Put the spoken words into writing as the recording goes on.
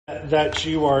that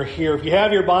you are here. If you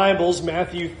have your Bibles,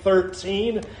 Matthew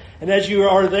 13, and as you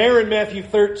are there in Matthew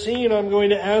 13, I'm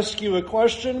going to ask you a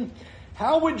question.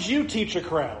 How would you teach a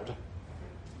crowd?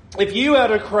 If you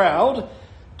had a crowd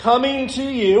coming to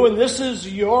you, and this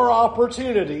is your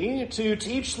opportunity to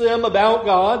teach them about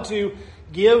God, to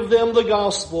give them the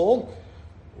gospel,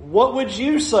 what would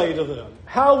you say to them?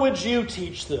 How would you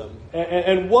teach them?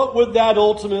 And what would that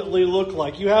ultimately look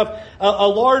like? You have a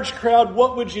large crowd,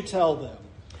 what would you tell them?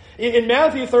 In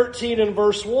Matthew 13 and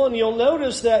verse 1, you'll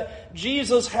notice that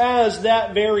Jesus has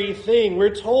that very thing.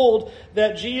 We're told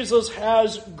that Jesus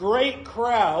has great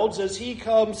crowds as he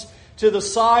comes to the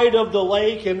side of the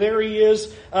lake, and there he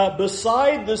is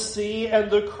beside the sea, and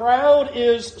the crowd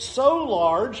is so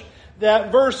large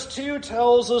that verse 2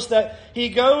 tells us that he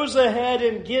goes ahead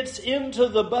and gets into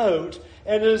the boat,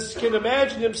 and as you can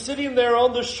imagine him sitting there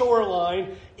on the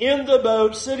shoreline, in the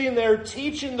boat, sitting there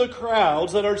teaching the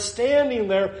crowds that are standing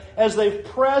there as they've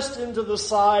pressed into the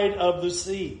side of the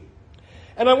sea.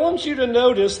 And I want you to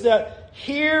notice that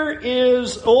here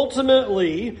is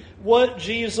ultimately what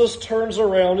Jesus turns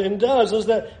around and does, is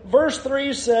that verse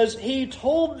 3 says, he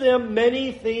told them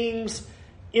many things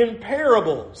in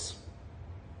parables.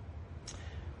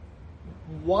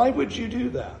 Why would you do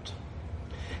that?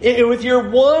 With your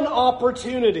one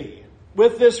opportunity,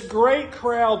 with this great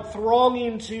crowd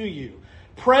thronging to you,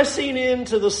 pressing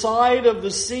into the side of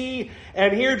the sea,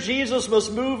 and here Jesus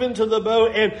must move into the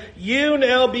boat, and you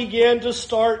now begin to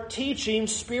start teaching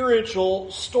spiritual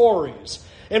stories.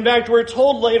 In fact, we're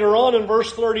told later on in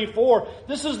verse 34,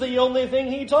 this is the only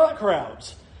thing he taught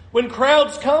crowds. When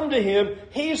crowds come to him,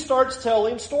 he starts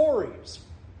telling stories.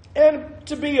 And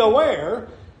to be aware,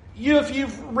 if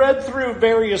you've read through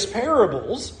various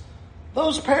parables,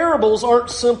 those parables aren't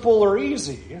simple or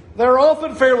easy. They're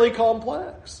often fairly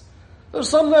complex. So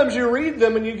sometimes you read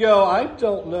them and you go, I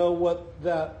don't know what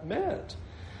that meant.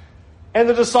 And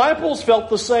the disciples felt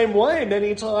the same way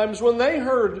many times when they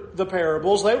heard the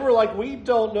parables. They were like, we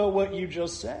don't know what you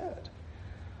just said.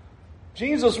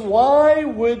 Jesus, why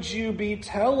would you be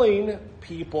telling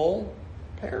people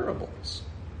parables?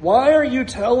 Why are you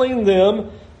telling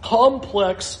them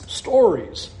complex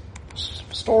stories?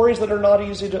 Stories that are not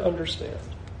easy to understand.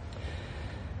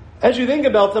 As you think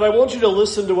about that, I want you to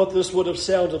listen to what this would have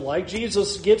sounded like.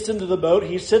 Jesus gets into the boat,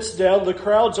 he sits down, the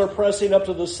crowds are pressing up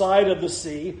to the side of the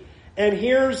sea, and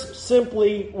here's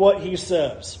simply what he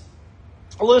says.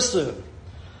 Listen,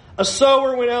 a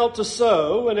sower went out to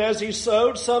sow, and as he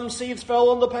sowed, some seeds fell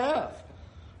on the path,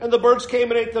 and the birds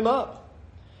came and ate them up.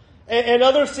 And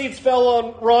other seeds fell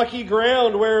on rocky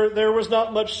ground where there was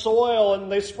not much soil,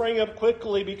 and they sprang up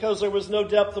quickly because there was no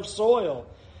depth of soil.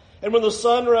 And when the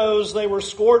sun rose, they were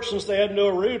scorched since they had no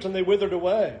root, and they withered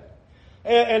away.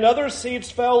 And other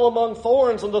seeds fell among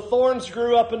thorns, and the thorns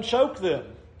grew up and choked them.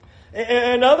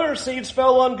 And other seeds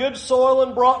fell on good soil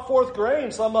and brought forth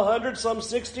grain, some 100, some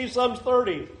 60, some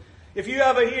 30. If you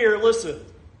have a ear, listen.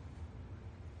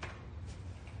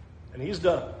 And he's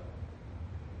done.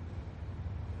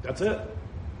 That's it.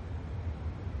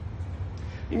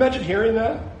 You imagine hearing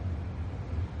that?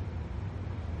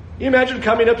 You imagine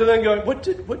coming up to them and going,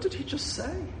 what did he just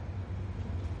say?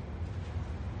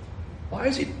 Why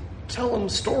is he telling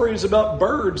stories about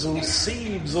birds and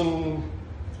seeds and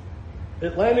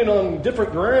it landing on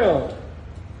different ground?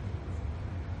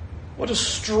 What a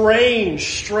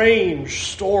strange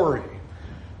story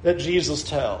that Jesus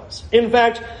tells. In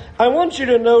fact, I want you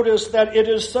to notice that it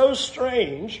is so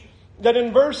strange that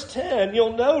in verse 10,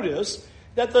 you'll notice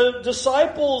that the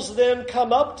disciples then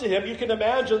come up to him. You can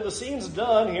imagine the scene's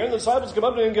done here, and the disciples come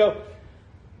up to him and go,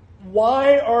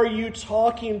 why are you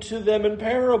talking to them in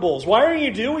parables? Why are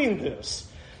you doing this?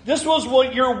 This was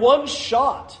your one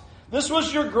shot. This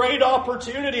was your great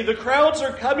opportunity. The crowds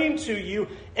are coming to you,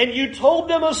 and you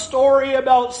told them a story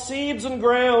about seeds and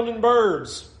ground and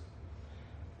birds.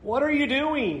 What are you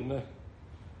doing?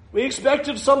 We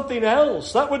expected something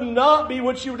else. That would not be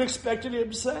what you would expected him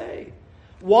to say.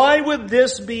 Why would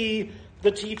this be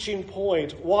the teaching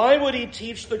point? Why would he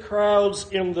teach the crowds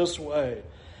in this way?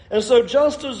 And so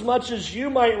just as much as you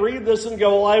might read this and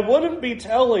go, well, I wouldn't be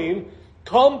telling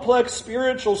complex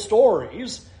spiritual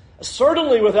stories,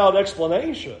 certainly without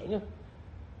explanation,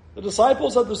 the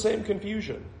disciples had the same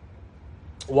confusion.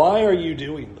 Why are you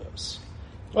doing this?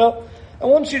 Well, I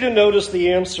want you to notice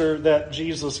the answer that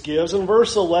Jesus gives. In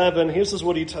verse 11, this is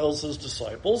what he tells his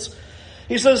disciples.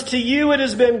 He says, to you it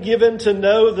has been given to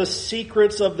know the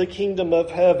secrets of the kingdom of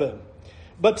heaven,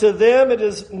 but to them it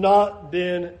has not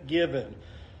been given.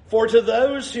 For to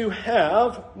those who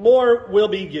have, more will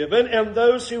be given, and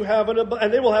those who have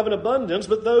and they will have an abundance,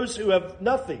 but those who have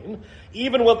nothing,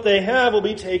 even what they have will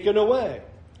be taken away.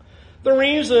 The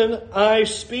reason I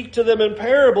speak to them in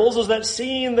parables is that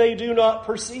seeing they do not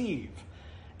perceive,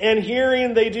 and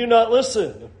hearing they do not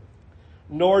listen,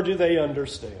 nor do they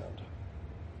understand.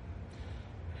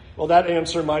 Well, that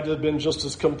answer might have been just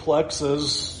as complex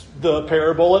as the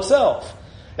parable itself.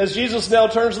 As Jesus now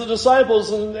turns to the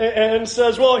disciples and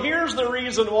says, well, here's the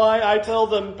reason why I tell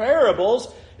them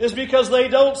parables, is because they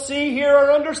don't see, hear,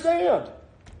 or understand.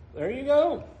 There you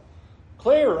go.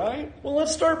 Clear, right? Well,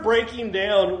 let's start breaking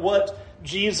down what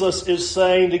Jesus is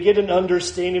saying to get an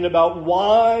understanding about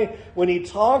why, when he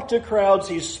talked to crowds,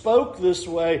 he spoke this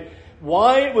way,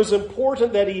 why it was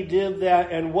important that he did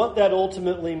that, and what that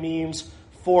ultimately means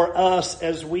for us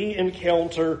as we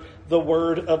encounter the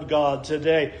Word of God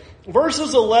today.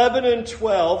 Verses 11 and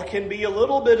 12 can be a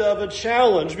little bit of a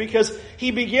challenge because he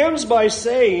begins by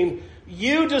saying,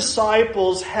 you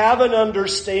disciples have an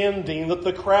understanding that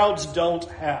the crowds don't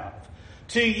have.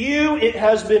 To you it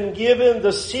has been given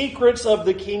the secrets of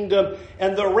the kingdom,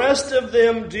 and the rest of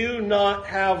them do not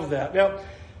have that. Now,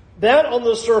 that on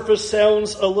the surface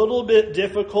sounds a little bit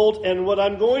difficult, and what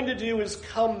I'm going to do is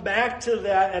come back to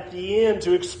that at the end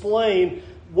to explain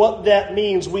what that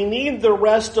means. We need the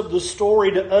rest of the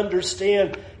story to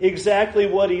understand exactly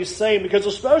what he's saying, because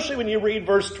especially when you read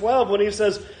verse 12, when he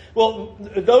says, well,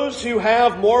 those who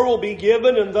have more will be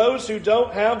given, and those who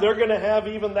don't have, they're going to have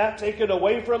even that taken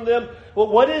away from them. Well,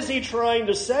 what is he trying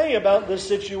to say about this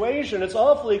situation? It's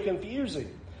awfully confusing.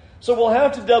 So we'll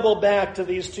have to double back to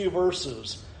these two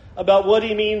verses about what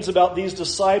he means about these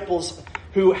disciples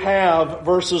who have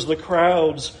versus the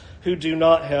crowds who do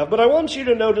not have. But I want you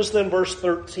to notice then verse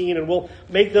 13, and we'll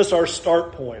make this our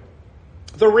start point.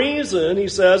 The reason, he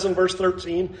says in verse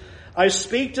 13, I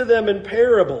speak to them in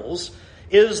parables,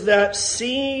 is that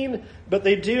seeing, but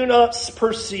they do not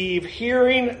perceive,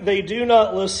 hearing, they do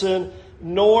not listen,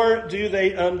 nor do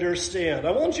they understand.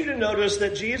 I want you to notice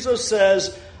that Jesus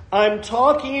says, I'm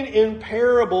talking in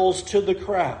parables to the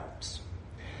crowds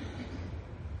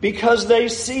because they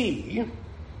see,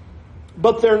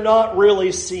 but they're not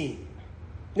really seeing.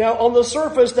 Now, on the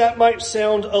surface, that might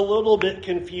sound a little bit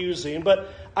confusing,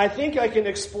 but I think I can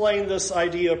explain this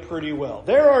idea pretty well.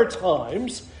 There are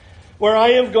times where I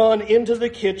have gone into the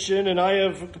kitchen and I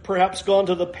have perhaps gone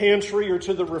to the pantry or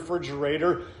to the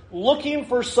refrigerator looking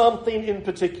for something in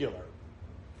particular.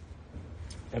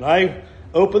 And I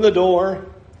open the door,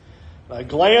 I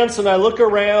glance and I look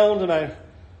around and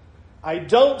I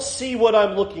don't see what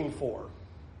I'm looking for.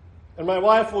 And my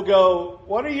wife will go,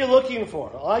 what are you looking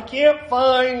for? Well, I can't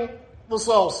find the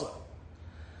salsa.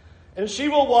 And she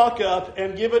will walk up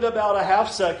and give it about a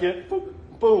half second,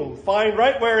 boom, find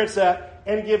right where it's at,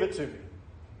 and give it to me.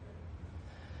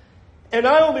 And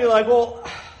I will be like, well,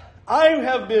 I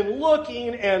have been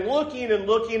looking and looking and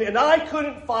looking, and I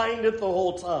couldn't find it the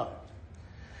whole time.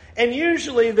 And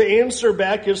usually the answer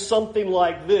back is something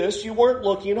like this, you weren't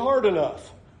looking hard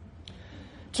enough.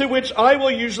 To which I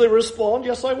will usually respond,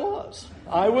 yes, I was.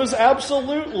 I was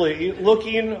absolutely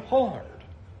looking hard.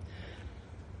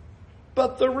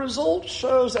 But the result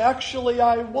shows actually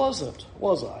I wasn't,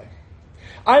 was I?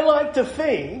 I like to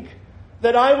think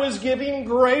that I was giving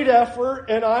great effort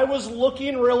and I was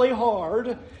looking really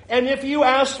hard. And if you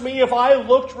asked me if I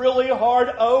looked really hard,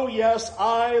 oh yes,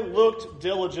 I looked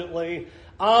diligently.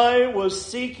 I was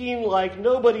seeking like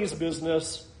nobody's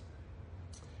business.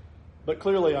 But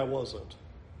clearly I wasn't.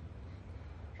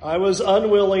 I was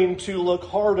unwilling to look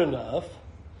hard enough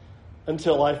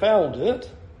until I found it.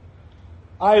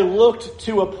 I looked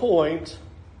to a point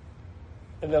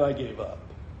and then I gave up.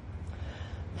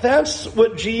 That's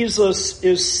what Jesus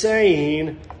is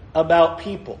saying about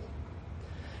people.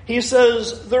 He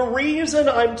says, the reason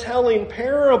I'm telling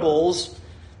parables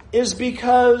is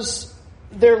because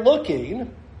they're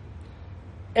looking,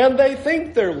 and they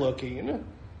think they're looking,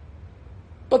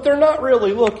 but they're not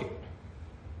really looking.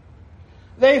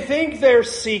 They think they're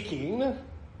seeking,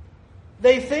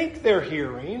 they think they're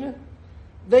hearing,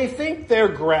 they think they're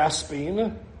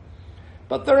grasping,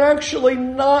 but they're actually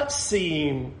not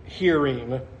seeing,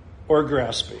 hearing, or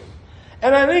grasping.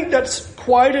 And I think that's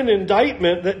quite an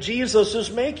indictment that Jesus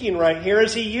is making right here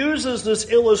as he uses this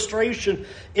illustration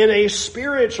in a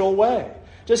spiritual way.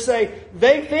 To say,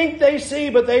 they think they see,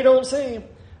 but they don't see.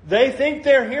 They think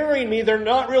they're hearing me, they're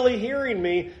not really hearing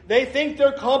me. They think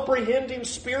they're comprehending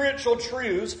spiritual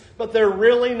truths, but they're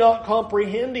really not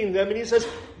comprehending them. And he says,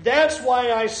 that's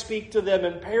why I speak to them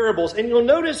in parables. And you'll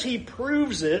notice he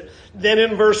proves it then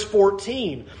in verse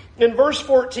 14. In verse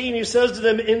 14, he says to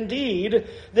them, indeed,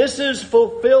 this is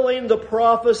fulfilling the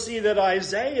prophecy that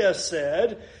Isaiah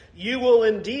said, you will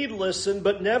indeed listen,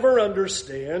 but never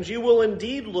understand. You will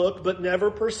indeed look, but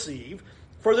never perceive.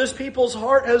 For this people's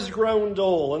heart has grown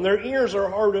dull, and their ears are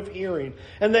hard of hearing.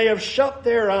 And they have shut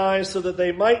their eyes so that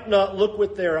they might not look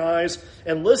with their eyes,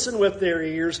 and listen with their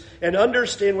ears, and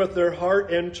understand with their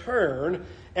heart, and turn,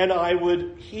 and I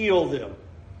would heal them.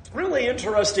 Really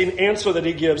interesting answer that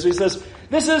he gives. He says,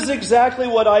 this is exactly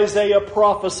what Isaiah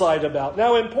prophesied about.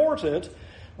 Now, important,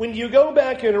 when you go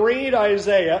back and read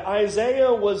Isaiah,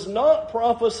 Isaiah was not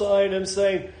prophesying and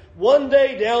saying, one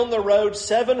day down the road,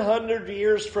 700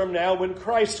 years from now, when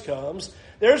Christ comes,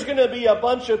 there's going to be a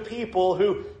bunch of people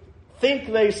who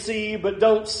think they see but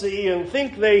don't see, and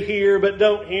think they hear but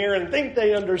don't hear, and think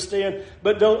they understand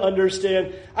but don't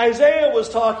understand. Isaiah was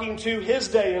talking to his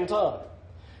day and time.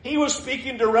 He was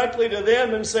speaking directly to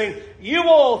them and saying, you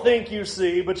all think you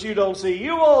see, but you don't see.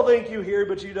 You all think you hear,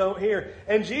 but you don't hear.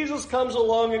 And Jesus comes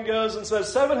along and goes and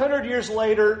says, 700 years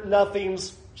later,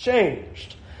 nothing's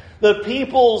changed. The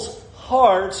people's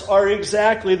hearts are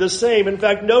exactly the same. In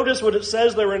fact, notice what it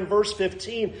says there in verse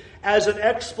 15 as an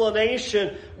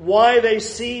explanation why they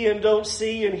see and don't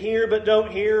see, and hear but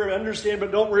don't hear, and understand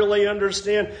but don't really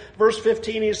understand. Verse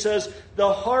 15, he says,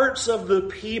 the hearts of the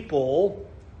people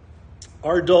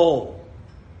are dull.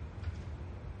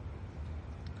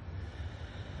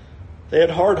 They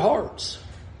had hard hearts.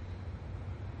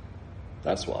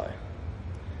 That's why.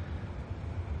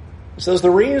 It says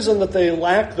the reason that they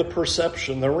lack the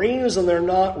perception, the reason they're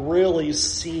not really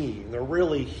seeing, they're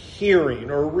really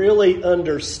hearing, or really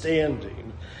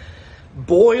understanding,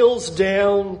 boils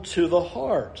down to the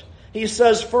heart. He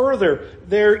says further,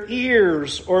 their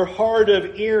ears are hard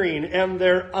of hearing, and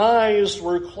their eyes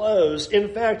were closed.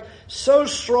 In fact, so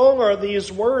strong are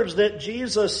these words that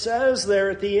Jesus says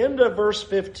there at the end of verse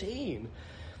 15,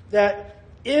 that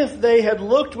if they had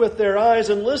looked with their eyes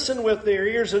and listened with their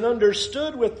ears and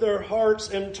understood with their hearts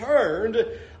and turned,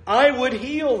 I would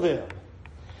heal them.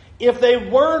 If they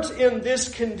weren't in this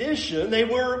condition, they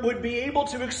would be able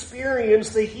to experience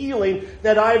the healing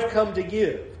that I've come to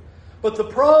give. But the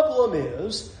problem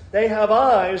is, they have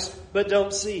eyes but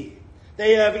don't see.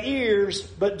 They have ears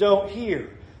but don't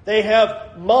hear. They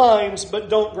have minds but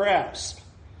don't grasp.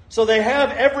 So they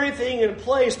have everything in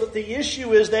place, but the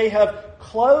issue is they have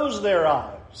closed their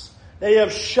eyes. They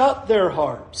have shut their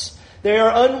hearts. They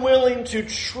are unwilling to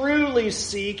truly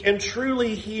seek and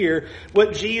truly hear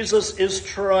what Jesus is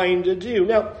trying to do.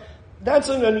 Now, that's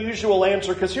an unusual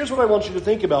answer, because here's what I want you to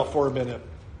think about for a minute.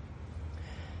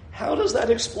 How does that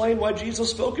explain why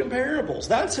Jesus spoke in parables?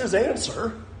 That's his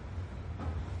answer.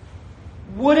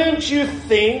 Wouldn't you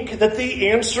think that the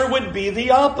answer would be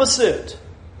the opposite?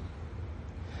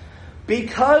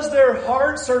 Because their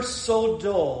hearts are so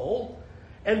dull,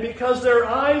 and because their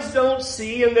eyes don't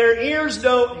see, and their ears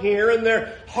don't hear, and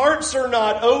their hearts are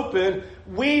not open,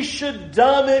 we should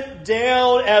dumb it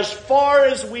down as far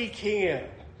as we can.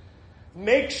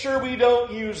 Make sure we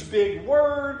don't use big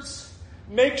words.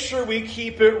 Make sure we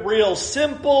keep it real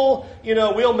simple.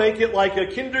 We'll make it like a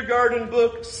kindergarten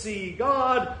book. See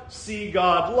God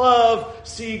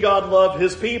love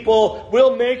His people.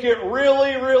 We'll make it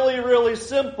really, really, really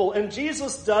simple. And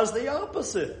Jesus does the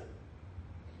opposite.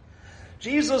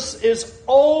 Jesus is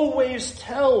always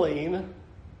telling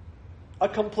a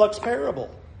complex parable.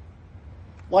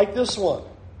 Like this one.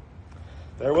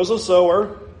 There was a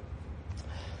sower,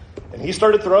 and he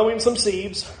started throwing some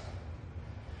seeds.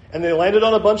 And they landed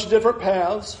on a bunch of different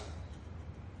paths.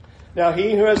 Now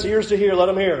he who has ears to hear, let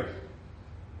him hear.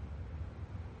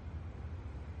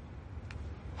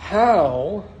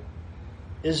 How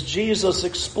is Jesus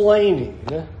explaining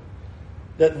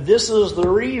that this is the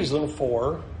reason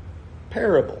for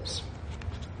parables?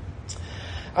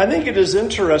 I think it is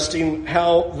interesting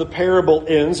how the parable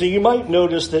ends. You might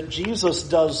notice that Jesus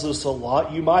does this a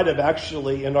lot. You might have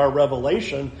actually, in our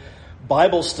Revelation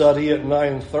Bible study at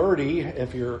 9:30,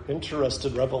 if you're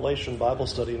interested, Revelation Bible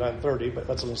study 9:30, but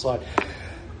that's an aside.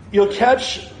 You'll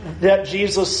catch that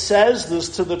Jesus says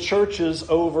this to the churches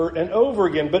over and over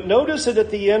again. But notice it at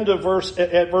the end of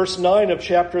verse 9 of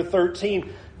chapter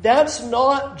 13. That's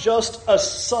not just a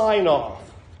sign-off.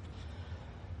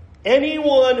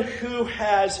 Anyone who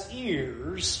has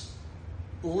ears,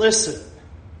 listen.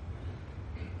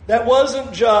 That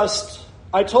wasn't just,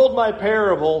 I told my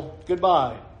parable,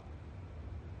 goodbye.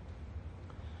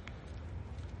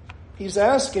 He's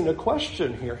asking a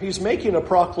question here. He's making a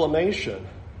proclamation.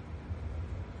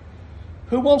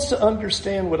 Who wants to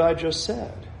understand what I just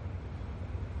said?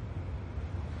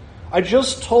 I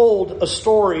just told a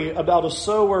story about a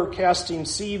sower casting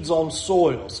seeds on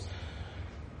soils.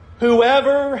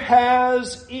 Whoever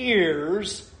has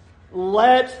ears,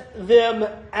 let them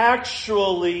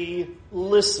actually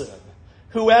listen.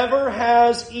 Whoever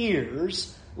has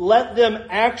ears, let them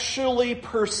actually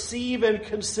perceive and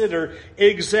consider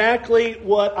exactly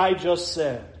what I just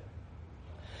said.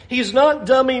 He's not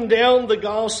dumbing down the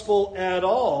gospel at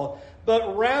all,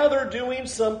 but rather doing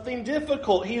something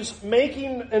difficult. He's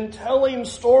making and telling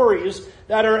stories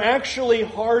that are actually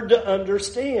hard to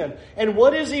understand. And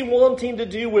what is he wanting to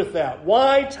do with that?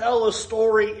 Why tell a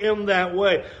story in that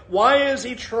way? Why is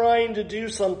he trying to do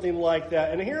something like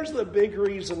that? And here's the big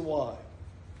reason why.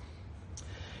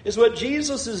 Is what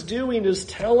Jesus is doing is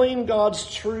telling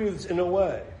God's truths in a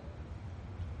way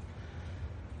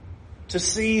to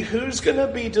see who's going to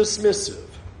be dismissive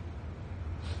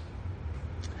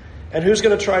and who's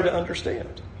going to try to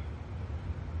understand.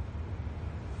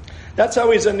 That's how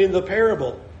he's ending the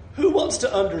parable. Who wants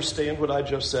to understand what I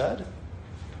just said?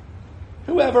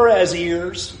 Whoever has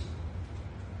ears,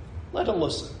 let him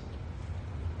listen.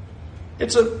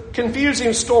 It's a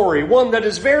confusing story, one that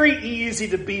is very easy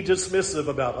to be dismissive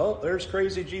about. Oh, there's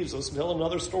crazy Jesus. Tell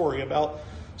another story about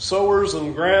sowers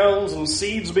and grounds and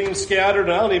seeds being scattered.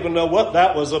 I don't even know what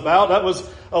that was about. That was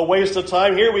a waste of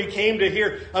time. Here we came to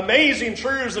hear amazing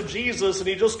truths of Jesus, and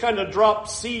he just kind of dropped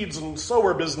seeds and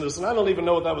sower business, and I don't even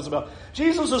know what that was about.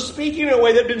 Jesus is speaking in a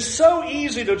way that had been so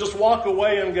easy to just walk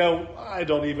away and go, I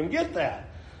don't even get that.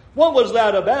 What was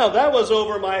that about? That was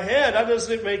over my head. That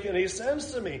doesn't make any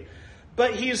sense to me.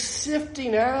 But he's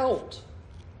sifting out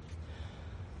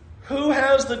who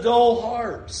has the dull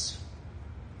hearts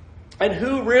and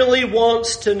who really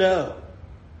wants to know.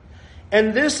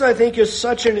 And this, I think, is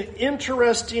such an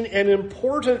interesting and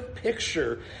important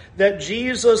picture that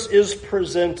Jesus is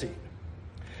presenting.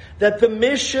 That the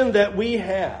mission that we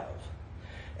have,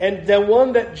 and the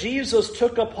one that Jesus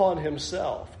took upon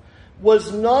himself,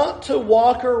 was not to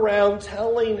walk around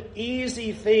telling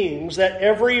easy things that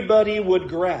everybody would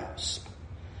grasp,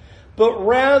 but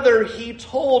rather he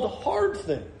told hard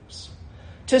things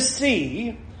to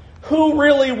see who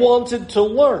really wanted to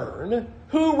learn,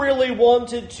 who really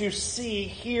wanted to see,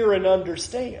 hear, and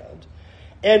understand,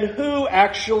 and who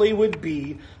actually would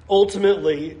be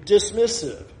ultimately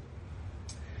dismissive.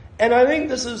 And I think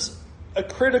this is a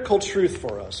critical truth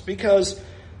for us, because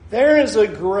there is a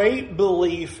great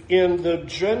belief in the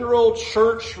general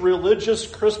church religious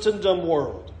Christendom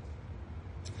world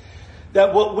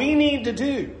that what we need to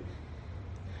do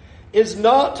is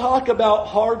not talk about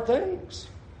hard things.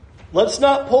 Let's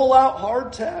not pull out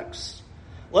hard texts.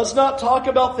 Let's not talk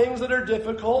about things that are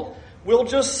difficult. We'll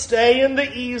just stay in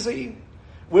the easy.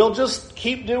 We'll just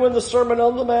keep doing the Sermon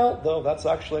on the Mount, though that's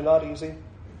actually not easy.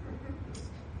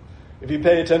 If you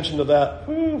pay attention to that,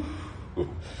 whew,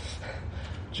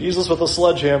 Jesus with a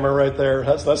sledgehammer right there.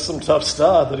 That's some tough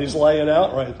stuff that he's laying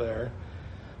out right there.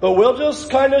 But we'll just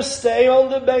kind of stay on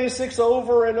the basics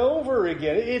over and over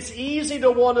again. It's easy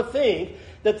to want to think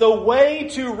that the way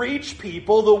to reach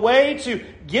people, the way to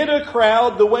get a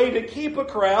crowd, the way to keep a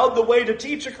crowd, the way to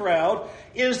teach a crowd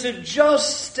is to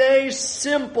just stay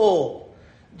simple.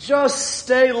 Just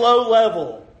stay low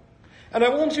level. And I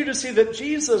want you to see that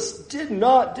Jesus did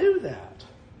not do that.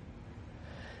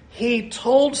 He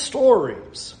told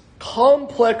stories,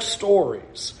 complex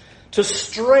stories, to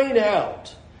strain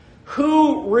out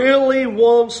who really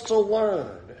wants to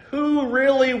learn, who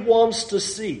really wants to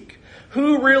seek,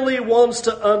 who really wants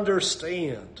to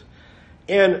understand,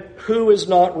 and who is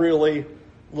not really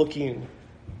looking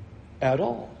at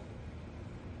all.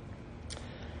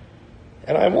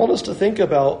 And I want us to think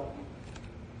about,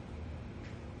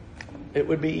 it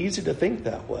would be easy to think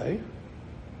that way.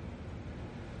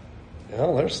 You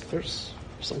know, there's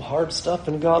some hard stuff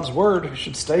in God's Word. We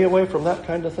should stay away from that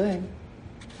kind of thing.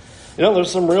 You know,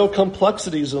 there's some real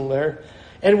complexities in there.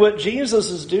 And what Jesus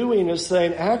is doing is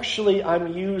saying, actually, I'm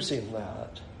using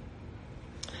that.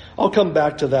 I'll come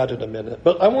back to that in a minute.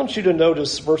 But I want you to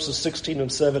notice verses 16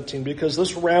 and 17, because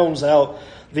this rounds out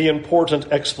the important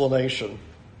explanation.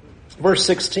 Verse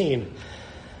 16.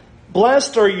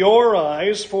 Blessed are your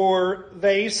eyes, for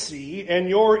they see, and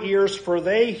your ears, for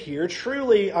they hear.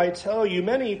 Truly, I tell you,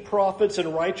 many prophets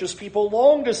and righteous people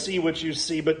long to see what you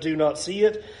see, but do not see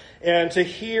it, and to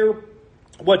hear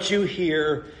what you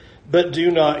hear, but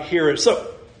do not hear it.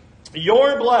 So,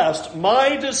 you're blessed.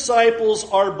 My disciples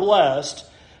are blessed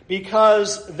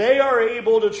because they are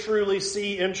able to truly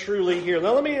see and truly hear.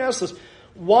 Now, let me ask this.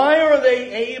 Why are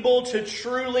they able to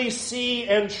truly see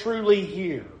and truly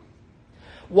hear?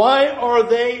 Why are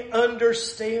they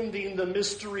understanding the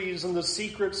mysteries and the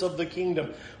secrets of the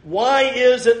kingdom? Why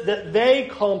is it that they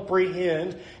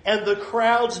comprehend and the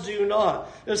crowds do not?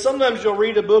 And sometimes you'll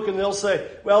read a book and they'll say,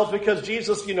 well, it's because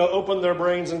Jesus, opened their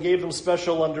brains and gave them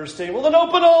special understanding. Well, then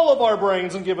open all of our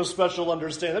brains and give us special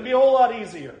understanding. That'd be a whole lot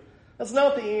easier. That's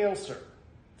not the answer.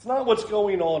 It's not what's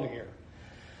going on here.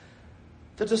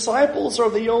 The disciples are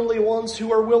the only ones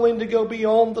who are willing to go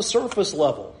beyond the surface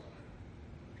level.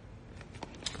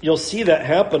 You'll see that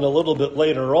happen a little bit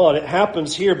later on. It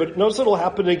happens here, but notice it'll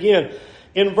happen again.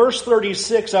 In verse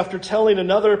 36, after telling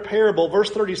another parable, verse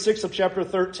 36 of chapter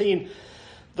 13,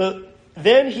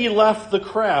 then he left the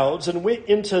crowds and went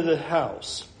into the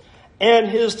house. And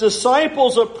his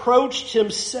disciples approached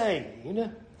him,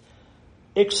 saying,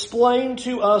 "Explain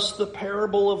to us the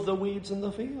parable of the weeds in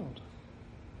the field."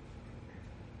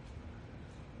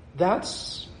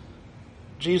 That's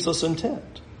Jesus'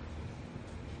 intent.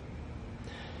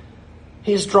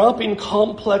 He's dropping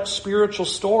complex spiritual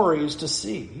stories to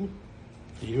see.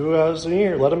 You has an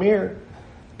ear, let him hear.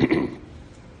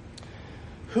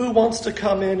 Who wants to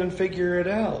come in and figure it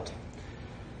out?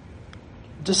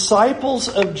 Disciples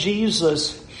of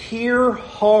Jesus hear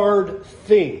hard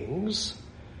things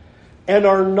and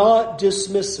are not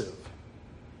dismissive.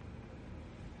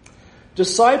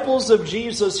 Disciples of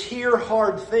Jesus hear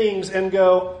hard things and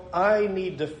go, I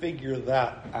need to figure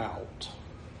that out.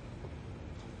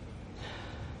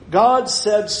 God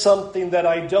said something that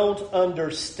I don't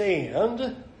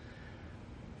understand.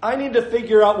 I need to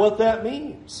figure out what that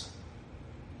means.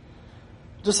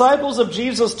 Disciples of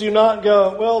Jesus do not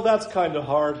go, well, that's kind of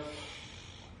hard.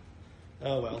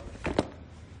 Oh, well.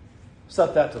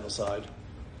 Set that to the side.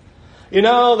 You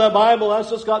know, the Bible, that's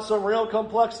just got some real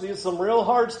complexity, some real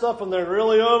hard stuff, and they're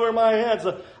really over my head,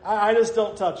 so I just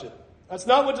don't touch it. That's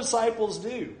not what disciples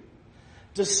do.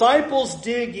 Disciples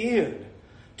dig in.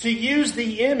 To use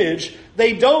the image,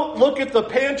 they don't look at the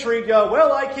pantry and go,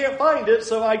 well, I can't find it,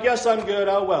 so I guess I'm good,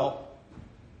 oh well.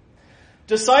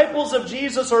 Disciples of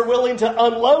Jesus are willing to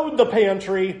unload the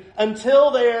pantry until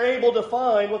they are able to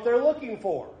find what they're looking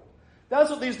for.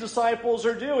 That's what these disciples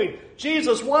are doing.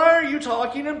 Jesus, why are you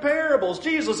talking in parables?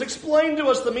 Jesus, explain to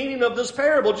us the meaning of this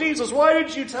parable. Jesus, why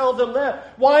did you tell them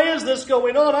that? Why is this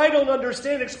going on? I don't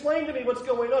understand. Explain to me what's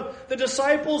going on. The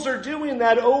disciples are doing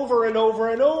that over and over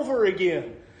and over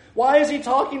again. Why is he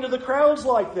talking to the crowds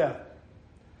like that?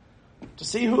 To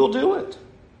see who will do it.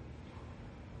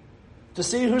 To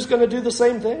see who's going to do the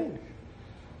same thing.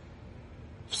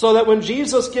 So that when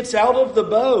Jesus gets out of the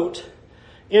boat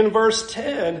in verse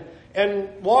 10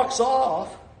 and walks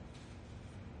off,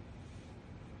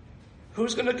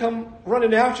 who's going to come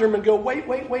running after him and go, wait.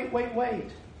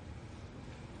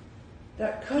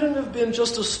 That couldn't have been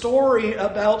just a story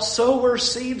about sower,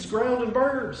 seeds, ground, and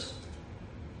birds.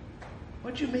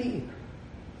 What do you mean?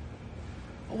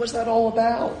 What was that all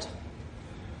about?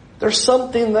 There's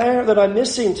something there that I'm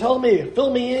missing. Tell me,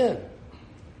 fill me in.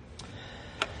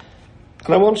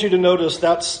 And I want you to notice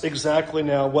that's exactly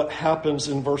now what happens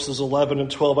in verses 11 and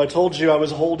 12. I told you I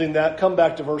was holding that. Come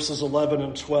back to verses 11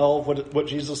 and 12, what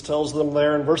Jesus tells them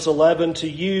there. In verse 11, to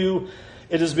you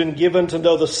it has been given to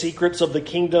know the secrets of the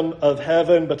kingdom of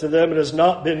heaven, but to them it has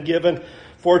not been given.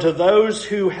 For to those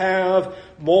who have,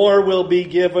 more will be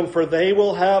given, for they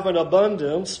will have an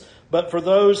abundance. But for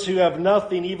those who have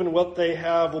nothing, even what they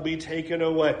have will be taken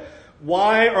away.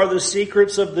 Why are the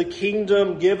secrets of the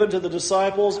kingdom given to the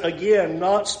disciples? Again,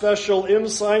 not special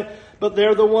insight, but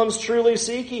they're the ones truly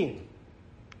seeking.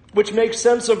 Which makes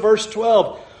sense of verse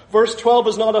 12. Verse 12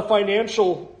 is not a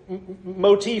financial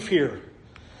motif here.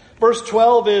 Verse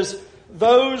 12 is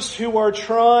those who are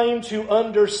trying to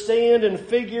understand and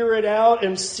figure it out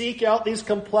and seek out these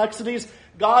complexities,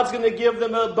 God's going to give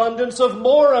them an abundance of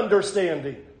more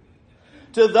understanding.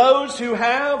 To those who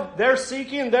have, they're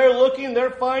seeking, they're looking,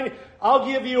 they're finding. I'll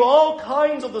give you all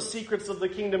kinds of the secrets of the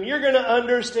kingdom. You're going to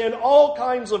understand all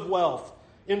kinds of wealth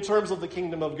in terms of the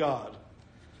kingdom of God.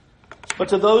 But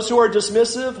to those who are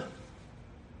dismissive,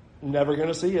 never going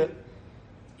to see it.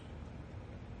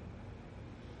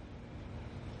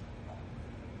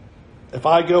 If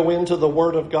I go into the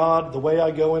Word of God the way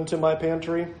I go into my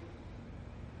pantry,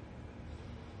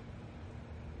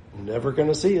 I'm never going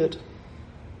to see it.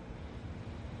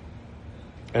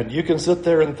 And you can sit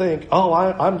there and think, oh,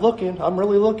 I'm looking. I'm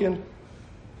really looking.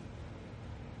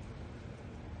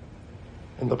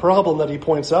 And the problem that he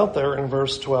points out there in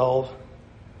verse 12,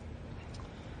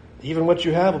 even what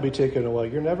you have will be taken away.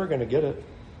 You're never going to get it.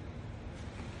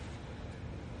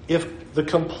 If the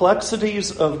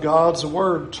complexities of God's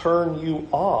Word turn you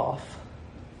off,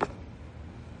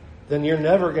 then you're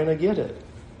never going to get it.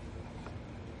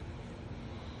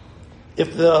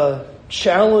 If the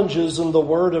challenges in the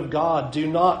Word of God do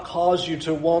not cause you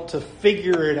to want to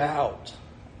figure it out,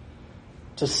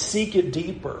 to seek it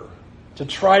deeper, to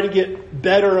try to get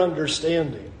better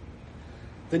understanding,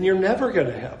 then you're never going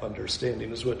to have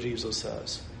understanding, is what Jesus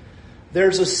says.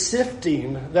 There's a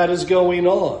sifting that is going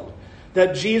on,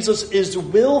 that Jesus is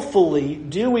willfully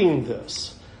doing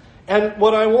this. And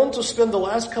what I want to spend the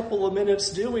last couple of minutes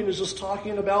doing is just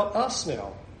talking about us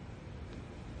now.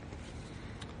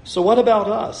 So what about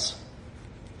us?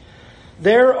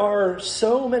 There are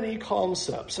so many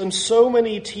concepts and so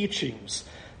many teachings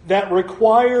that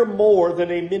require more than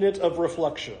a minute of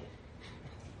reflection.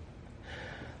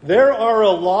 There are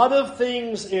a lot of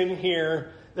things in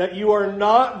here that you are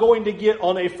not going to get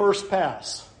on a first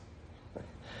pass.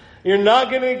 You're not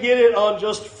going to get it on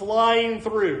just flying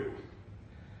through.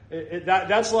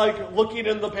 That's like looking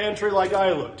in the pantry like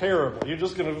I look. Terrible. You're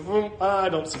just going to, I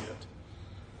don't see it.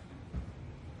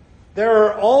 There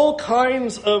are all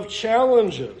kinds of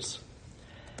challenges.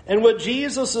 And what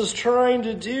Jesus is trying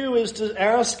to do is to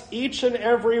ask each and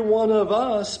every one of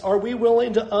us, are we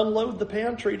willing to unload the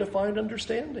pantry to find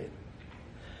understanding?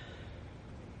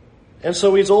 And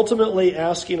so he's ultimately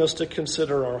asking us to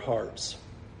consider our hearts.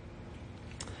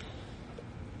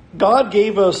 God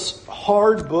gave us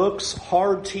hard books,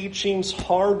 hard teachings,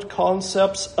 hard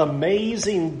concepts,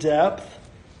 amazing depth,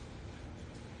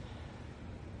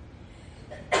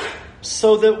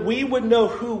 so that we would know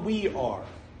who we are.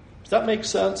 Does that make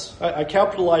sense? I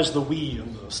capitalized the we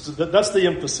in this. That's the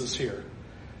emphasis here.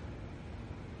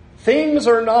 Things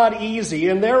are not easy,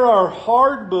 and there are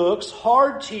hard books,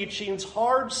 hard teachings,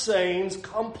 hard sayings,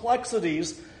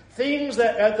 complexities, things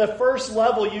that at the first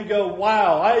level you go,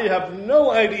 wow, I have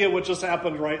no idea what just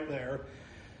happened right there.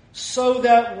 So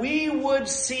that we would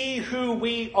see who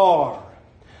we are.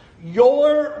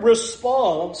 Your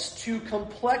response to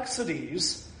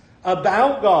complexities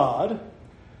about God,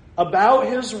 about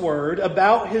His Word,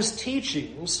 about His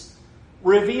teachings,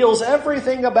 reveals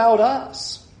everything about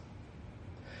us.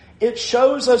 It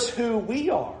shows us who we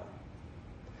are.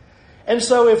 And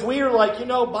so if we are like,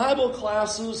 Bible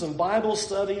classes and Bible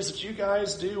studies that you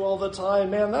guys do all the time,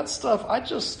 man, that stuff, I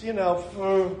just,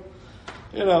 over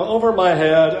my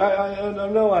head, I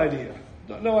have no idea.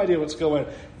 No idea what's going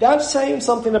on. That's saying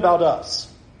something about us.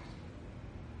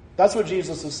 That's what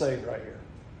Jesus is saying right here.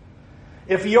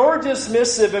 If you're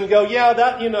dismissive and go, yeah,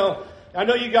 that, I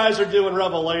know you guys are doing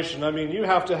Revelation. I mean, you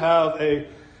have to have a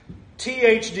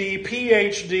THD,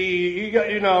 PhD,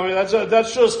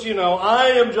 that's just, I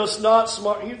am just not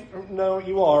smart.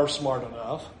 You are smart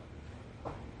enough.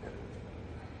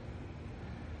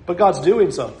 But God's doing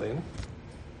something.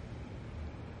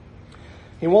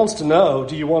 He wants to know,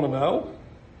 do you want to know?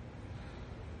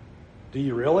 Do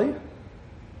you really?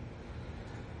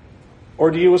 Or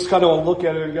do you just kind of look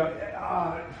at it and go,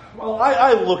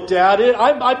 I looked at it.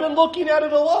 I've been looking at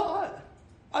it a lot.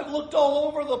 I've looked all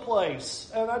over the place,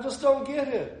 and I just don't get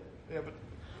it. Yeah, but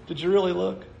did you really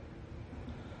look?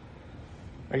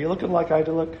 Are you looking like I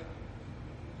do look?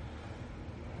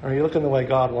 Are you looking the way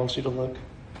God wants you to look?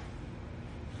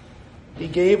 He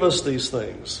gave us these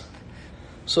things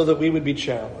so that we would be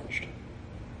challenged.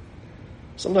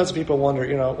 Sometimes people wonder,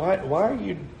 why are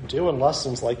you doing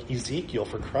lessons like Ezekiel,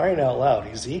 for crying out loud?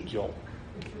 Ezekiel.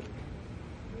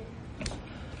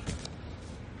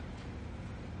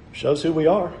 Shows who we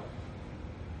are.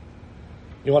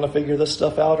 You want to figure this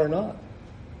stuff out or not?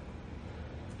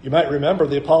 You might remember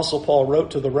the Apostle Paul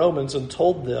wrote to the Romans and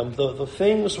told them the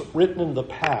things written in the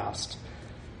past.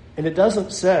 And it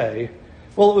doesn't say,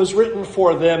 well, it was written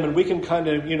for them and we can kind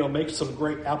of, make some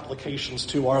great applications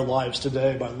to our lives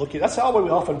today by looking. That's how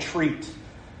we often treat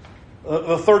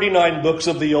the 39 books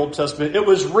of the Old Testament. It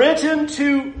was written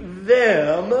to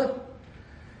them,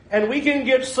 and we can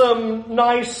get some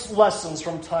nice lessons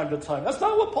from time to time. That's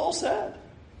not what Paul said.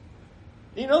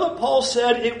 You know that Paul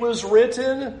said it was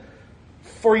written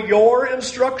for your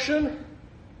instruction?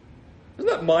 Isn't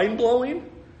that mind-blowing?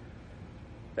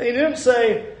 And he didn't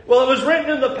say, well, it was written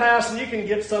in the past and you can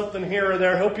get something here or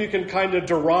there. Hope you can kind of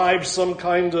derive some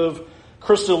kind of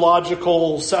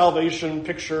Christological salvation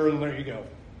picture, and there you go.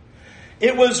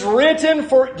 It was written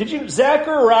for,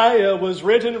 Zechariah was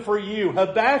written for you.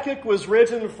 Habakkuk was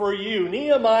written for you.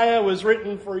 Nehemiah was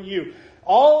written for you.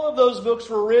 All of those books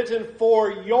were written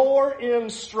for your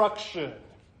instruction.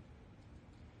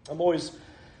 I'm always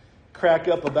crack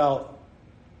up about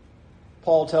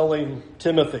Paul telling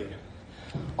Timothy,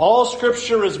 all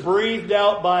Scripture is breathed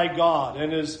out by God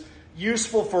and is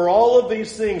useful for all of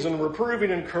these things, and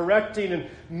reproving and correcting and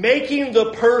making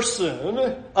the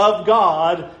person of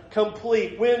God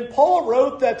complete. When Paul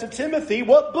wrote that to Timothy,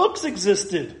 what books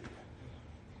existed?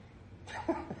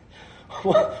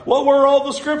 What were all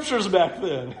the Scriptures back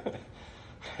then?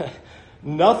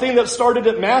 Nothing that started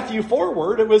at Matthew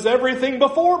forward. It was everything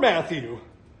before Matthew.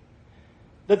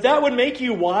 That would make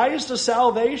you wise to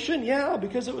salvation? Yeah,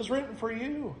 because it was written for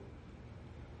you.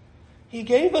 He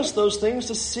gave us those things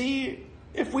to see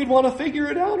if we'd want to figure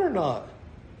it out or not.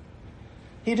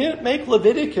 He didn't make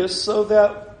Leviticus so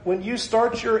that when you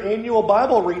start your annual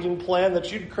Bible reading plan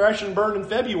that you'd crash and burn in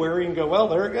February and go, well,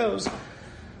 there it goes.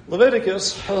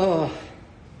 Leviticus. What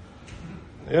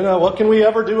can we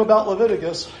ever do about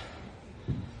Leviticus?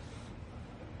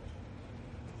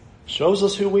 Shows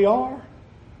us who we are.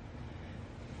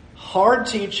 Hard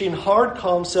teaching, hard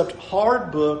concept,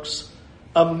 hard books,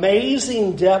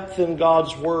 amazing depth in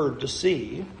God's Word to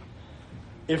see.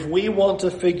 If we want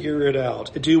to figure it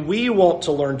out, do we want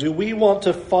to learn? Do we want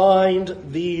to find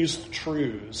these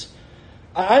truths?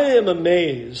 I am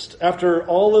amazed after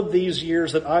all of these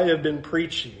years that I have been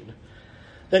preaching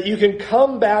that you can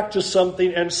come back to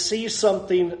something and see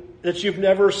something that you've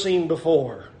never seen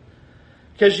before.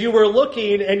 Because you were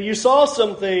looking and you saw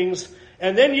some things,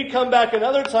 and then you come back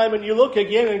another time and you look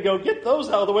again and go, get those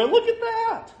out of the way. Look at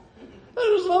that.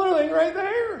 There's another thing right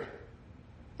there.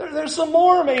 There's some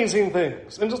more amazing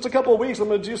things. In just a couple of weeks, I'm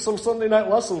going to do some Sunday night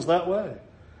lessons that way.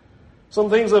 Some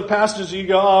things of passages you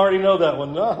go, I already know that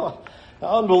one. No,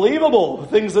 unbelievable.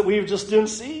 Things that we just didn't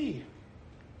see.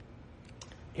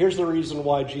 Here's the reason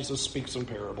why Jesus speaks in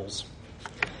parables.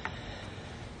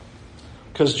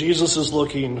 Because Jesus is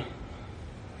looking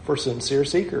for sincere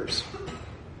seekers.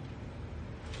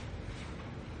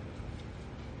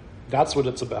 That's what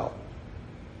it's about.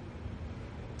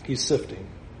 He's sifting.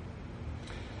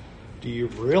 Do you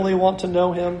really want to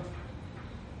know him?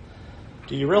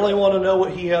 Do you really want to know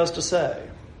what he has to say?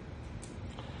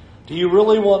 Do you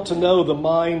really want to know the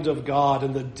mind of God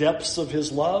and the depths of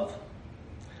his love?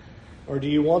 Or do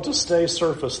you want to stay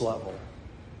surface level?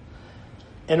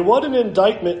 And what an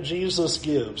indictment Jesus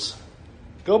gives.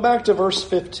 Go back to verse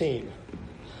 15.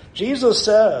 Jesus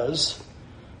says,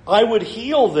 I would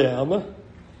heal them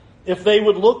if they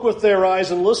would look with their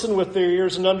eyes and listen with their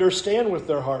ears and understand with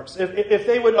their hearts. If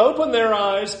they would open their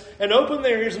eyes and open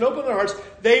their ears and open their hearts,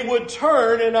 they would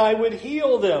turn and I would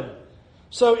heal them.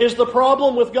 So is the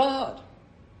problem with God?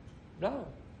 No.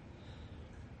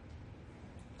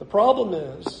 The problem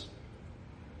is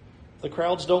the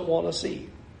crowds don't want to see.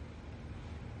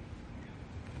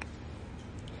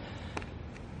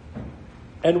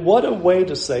 And what a way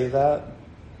to say that.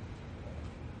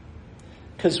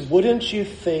 Because wouldn't you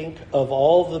think of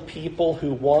all the people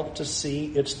who want to see,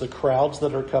 it's the crowds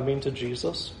that are coming to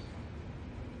Jesus?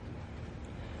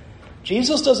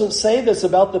 Jesus doesn't say this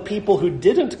about the people who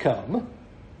didn't come.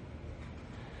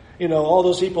 All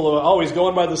those people who are always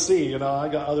going by the sea, I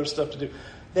got other stuff to do.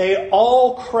 They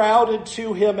all crowded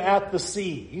to him at the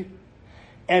sea.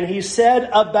 And he said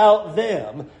about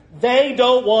them, they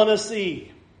don't want to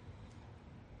see.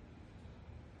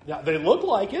 Now, they look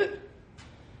like it.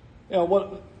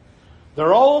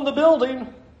 They're all in the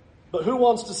building, but who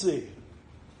wants to see?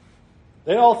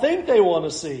 They all think they want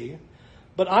to see,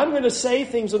 but I'm going to say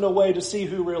things in a way to see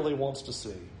who really wants to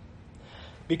see.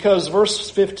 Because verse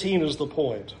 15 is the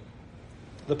point.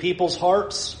 The people's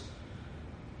hearts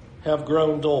have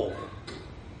grown dull.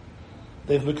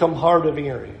 They've become hard of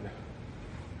hearing,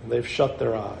 and they've shut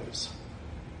their eyes.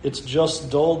 It's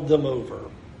just dulled them over.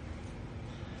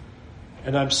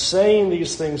 And I'm saying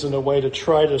these things in a way to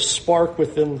try to spark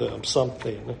within them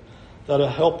something that'll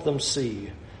help them see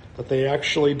that they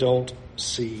actually don't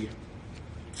see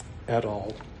at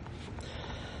all.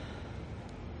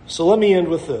 So let me end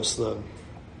with this then.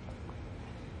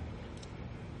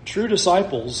 True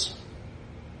disciples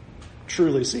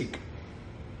truly seek.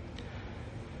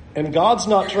 And God's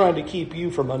not trying to keep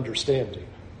you from understanding.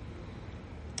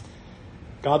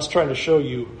 God's trying to show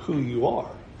you who you are.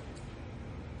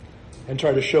 And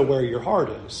try to show where your heart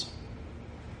is.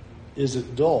 Is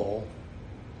it dull?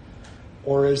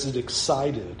 Or is it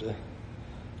excited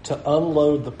to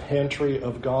unload the pantry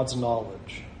of God's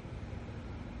knowledge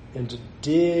and to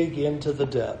dig into the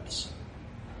depths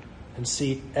and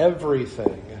see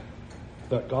everything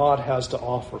that God has to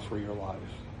offer for your life?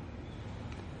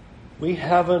 We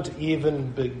haven't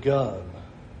even begun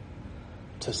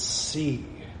to see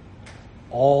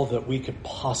all that we could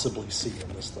possibly see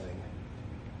in this thing.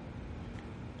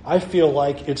 I feel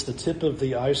like it's the tip of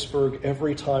the iceberg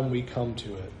every time we come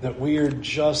to it, that we are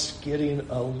just getting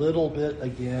a little bit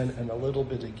again and a little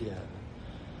bit again.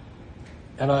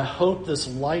 And I hope this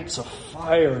lights a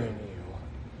fire in you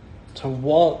to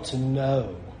want to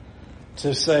know,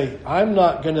 to say, I'm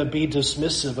not going to be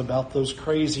dismissive about those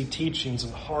crazy teachings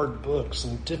and hard books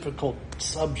and difficult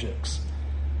subjects.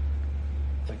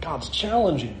 That God's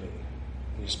challenging me.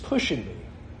 He's pushing me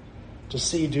to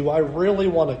see, do I really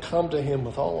want to come to him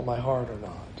with all of my heart or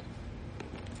not?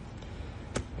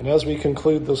 And as we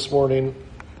conclude this morning,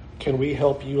 can we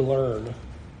help you learn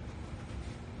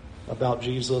about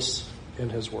Jesus and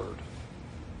his word?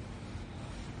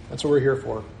 That's what we're here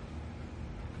for.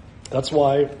 That's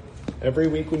why every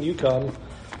week when you come,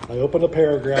 I open a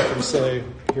paragraph and say,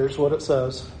 here's what it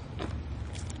says.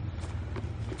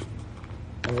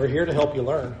 And we're here to help you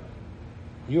learn.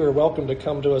 You are welcome to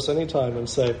come to us anytime and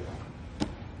say,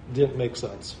 didn't make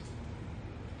sense.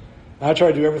 I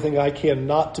try to do everything I can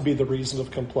not to be the reason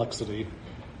of complexity.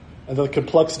 And the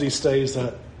complexity stays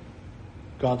that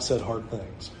God said hard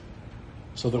things.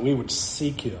 So that we would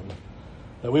seek him.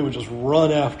 That we would just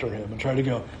run after him and try to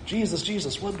go,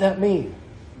 Jesus, what'd that mean?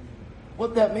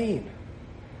 What'd that mean?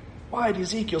 Why did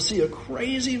Ezekiel see a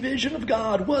crazy vision of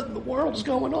God? What in the world is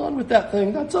going on with that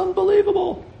thing? That's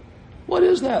unbelievable. What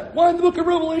is that? Why in the book of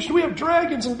Revelation we have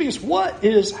dragons and beasts? What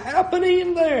is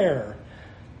happening there?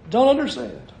 Don't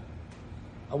understand.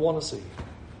 I want to see.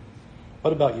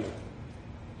 What about you?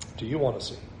 Do you want to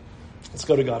see? Let's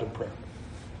go to God in prayer.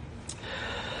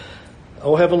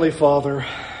 Oh, Heavenly Father,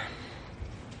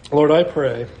 Lord, I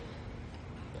pray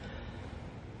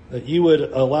that you would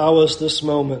allow us this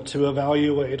moment to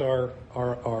evaluate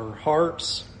our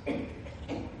hearts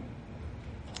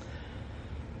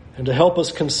and to help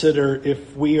us consider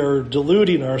if we are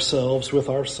deluding ourselves with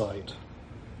our sight.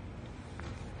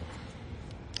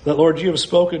 That, Lord, you have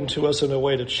spoken to us in a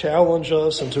way to challenge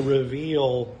us and to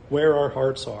reveal where our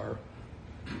hearts are.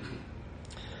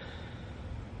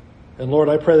 And Lord,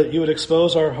 I pray that you would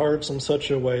expose our hearts in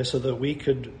such a way so that we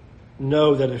could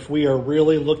know that if we are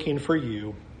really looking for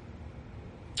you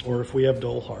or if we have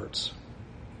dull hearts.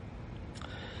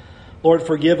 Lord,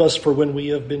 forgive us for when we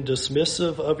have been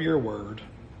dismissive of your word,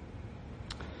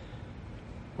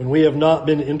 when we have not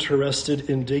been interested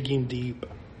in digging deep,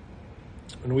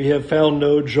 when we have found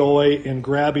no joy in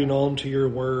grabbing onto your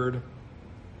word,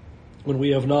 when we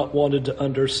have not wanted to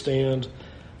understand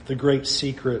the great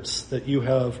secrets that you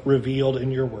have revealed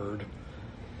in your word.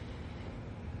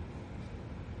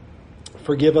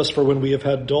 Forgive us for when we have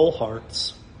had dull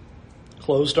hearts,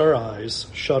 closed our eyes,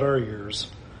 shut our ears,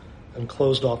 and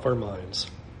closed off our minds.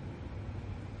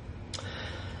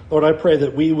 Lord, I pray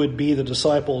that we would be the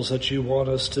disciples that you want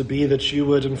us to be, that you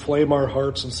would inflame our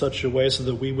hearts in such a way so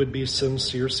that we would be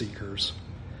sincere seekers.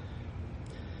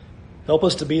 Help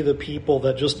us to be the people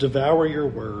that just devour your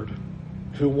word,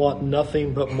 who want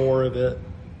nothing but more of it,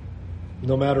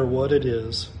 no matter what it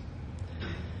is.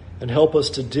 And help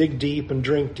us to dig deep and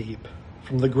drink deep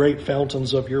from the great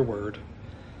fountains of your word,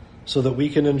 so that we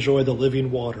can enjoy the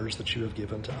living waters that you have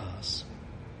given to us.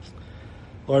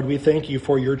 Lord, we thank you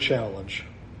for your challenge.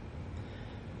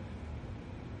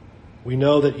 We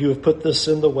know that you have put this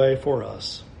in the way for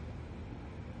us,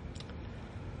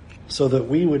 so that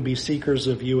we would be seekers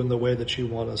of you in the way that you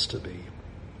want us to be.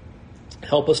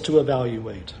 Help us to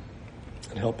evaluate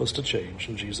and help us to change.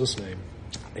 In Jesus' name,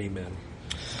 amen.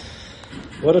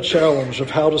 What a challenge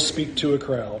of how to speak to a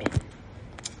crowd.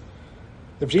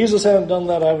 If Jesus hadn't done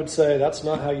that, I would say that's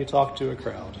not how you talk to a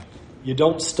crowd. You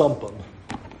don't stump them.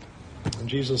 And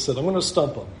Jesus said, I'm going to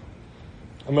stump them.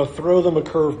 I'm going to throw them a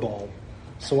curveball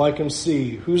so I can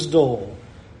see who's dull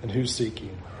and who's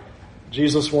seeking.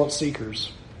 Jesus wants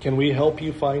seekers. Can we help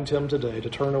you find him today to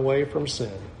turn away from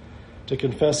sin, to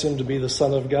confess him to be the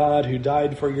Son of God who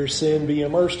died for your sin, be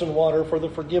immersed in water for the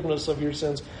forgiveness of your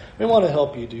sins? We want to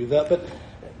help you do that. But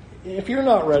if you're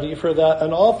not ready for that,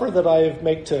 an offer that I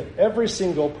make to every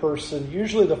single person,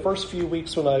 usually the first few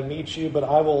weeks when I meet you, but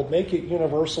I will make it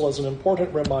universal as an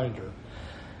important reminder.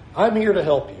 I'm here to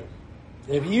help you.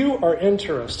 If you are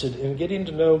interested in getting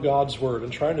to know God's Word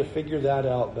and trying to figure that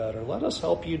out better, let us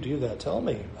help you do that. Tell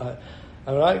me.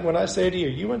 When I say to you,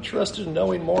 are you interested in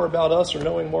knowing more about us or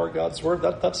knowing more of God's Word?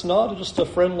 That's not just a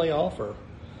friendly offer.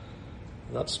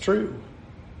 That's true.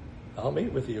 I'll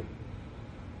meet with you.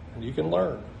 And you can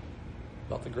learn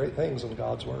about the great things in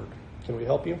God's Word. Can we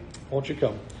help you? Won't you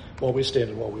come while we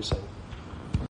stand and while we sing?